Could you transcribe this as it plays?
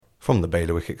From the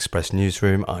Bailiwick Express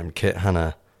newsroom, I'm Kit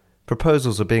Hanna.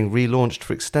 Proposals are being relaunched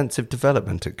for extensive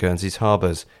development at Guernsey's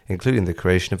harbours, including the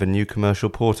creation of a new commercial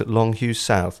port at Longhugh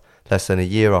South, less than a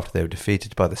year after they were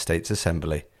defeated by the States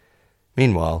Assembly.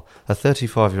 Meanwhile, a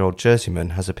 35-year-old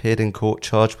Jerseyman has appeared in court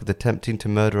charged with attempting to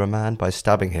murder a man by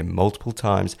stabbing him multiple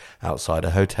times outside a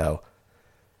hotel.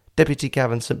 Deputy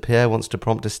Gavin St Pierre wants to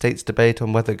prompt a state's debate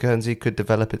on whether Guernsey could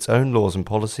develop its own laws and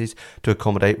policies to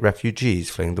accommodate refugees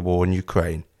fleeing the war in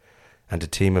Ukraine. And a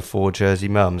team of 4 Jersey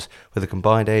mums, with a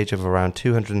combined age of around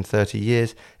 230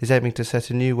 years, is aiming to set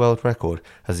a new world record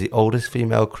as the oldest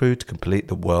female crew to complete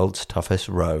the world's toughest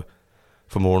row.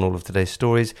 For more on all of today's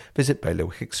stories, visit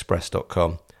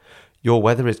bailiwickexpress.com. Your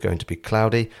weather is going to be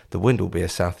cloudy, the wind will be a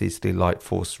southeasterly light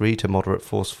force 3 to moderate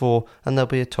force 4, and there'll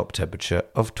be a top temperature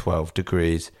of 12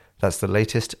 degrees. That's the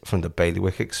latest from the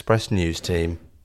Bailiwick Express news team.